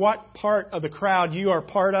matter what part of the crowd you are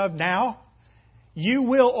part of now, you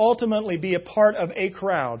will ultimately be a part of a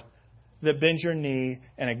crowd that bends your knee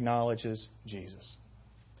and acknowledges Jesus.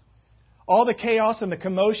 All the chaos and the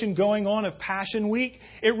commotion going on of Passion Week,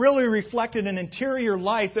 it really reflected an interior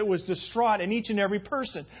life that was distraught in each and every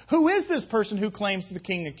person. Who is this person who claims the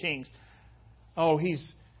King of Kings? Oh,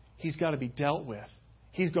 he's got to be dealt with.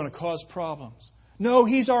 He's going to cause problems. No,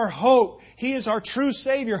 He's our hope. He is our true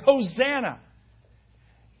Savior. Hosanna!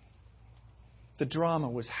 The drama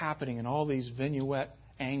was happening in all these vignette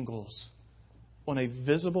angles, on a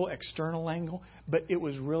visible external angle, but it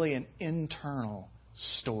was really an internal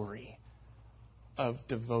story of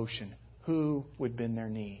devotion. Who would bend their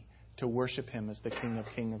knee to worship Him as the King of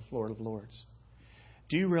Kings, Lord of Lords?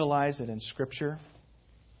 Do you realize that in Scripture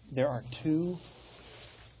there are 2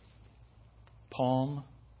 Palm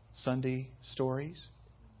Sunday stories?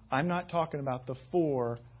 I'm not talking about the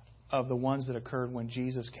 4 of the ones that occurred when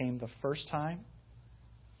Jesus came the first time.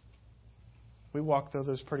 We walked through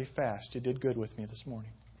those pretty fast. You did good with me this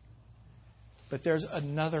morning. But there's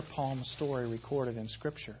another Palm story recorded in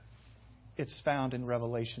Scripture. It's found in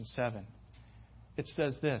Revelation 7. It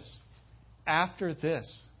says this, after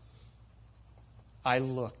this, I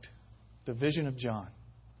looked, the vision of John,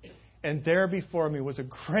 and there before me was a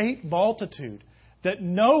great multitude that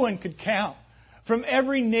no one could count, from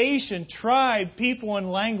every nation, tribe, people, and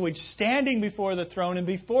language, standing before the throne and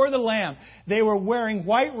before the Lamb. They were wearing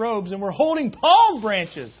white robes and were holding palm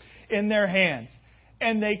branches in their hands.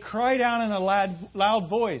 And they cried out in a loud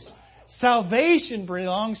voice, salvation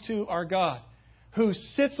belongs to our God, who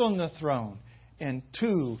sits on the throne, and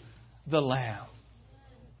to the Lamb.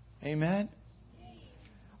 Amen?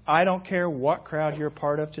 I don't care what crowd you're a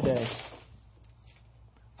part of today.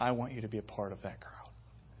 I want you to be a part of that crowd.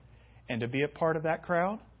 And to be a part of that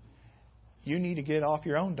crowd, you need to get off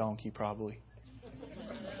your own donkey, probably.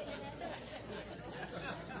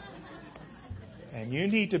 And you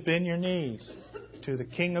need to bend your knees to the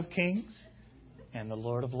King of Kings and the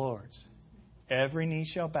Lord of Lords. Every knee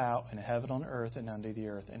shall bow in heaven, on earth, and under the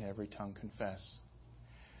earth, and every tongue confess.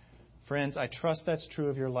 Friends, I trust that's true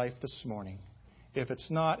of your life this morning. If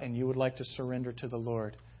it's not, and you would like to surrender to the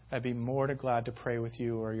Lord, I'd be more than glad to pray with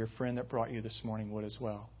you, or your friend that brought you this morning would as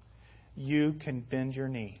well. You can bend your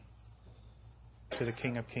knee to the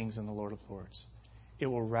King of Kings and the Lord of Lords. It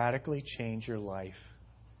will radically change your life.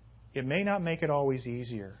 It may not make it always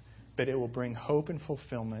easier, but it will bring hope and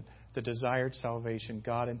fulfillment, the desired salvation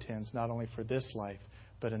God intends not only for this life,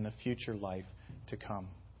 but in the future life to come.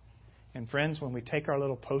 And friends, when we take our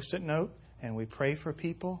little Post-it note and we pray for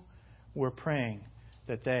people, we're praying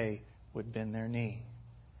that they would bend their knee.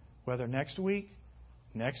 Whether next week,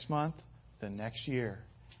 next month, the next year.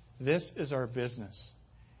 This is our business.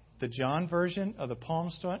 The John version of the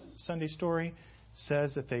Palm Sunday story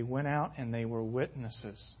says that they went out and they were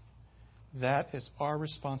witnesses. That is our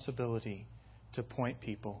responsibility, to point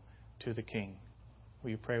people to the King.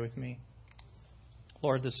 Will you pray with me?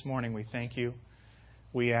 Lord, this morning we thank you.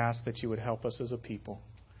 We ask that you would help us as a people.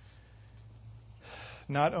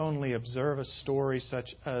 Not only observe a story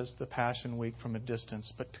such as the Passion Week from a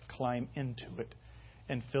distance, but to climb into it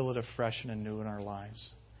and fill it afresh and anew in our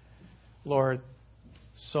lives. Lord,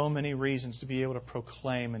 so many reasons to be able to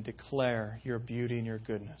proclaim and declare your beauty and your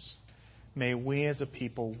goodness. May we as a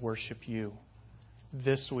people worship You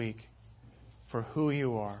this week for who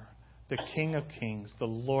You are, the King of Kings, the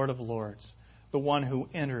Lord of Lords, the one who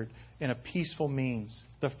entered in a peaceful means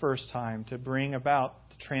the first time to bring about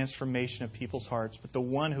the transformation of people's hearts, but the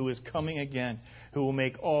one who is coming again, who will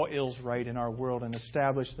make all ills right in our world and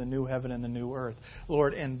establish the new heaven and the new earth.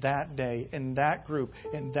 Lord, in that day, in that group,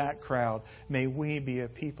 in that crowd, may we be a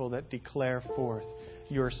people that declare forth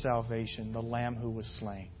Your salvation, the Lamb who was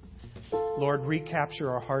slain. Lord, recapture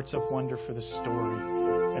our hearts of wonder for the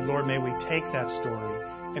story. And Lord, may we take that story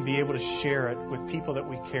and be able to share it with people that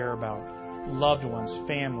we care about, loved ones,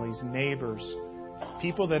 families, neighbors,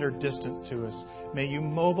 people that are distant to us. May You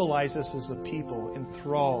mobilize us as a people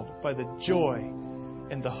enthralled by the joy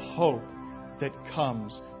and the hope that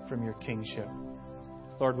comes from Your kingship.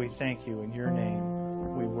 Lord, we thank You. In Your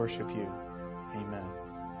name, we worship You. Amen.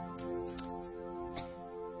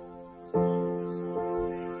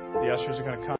 The ushers are going to come.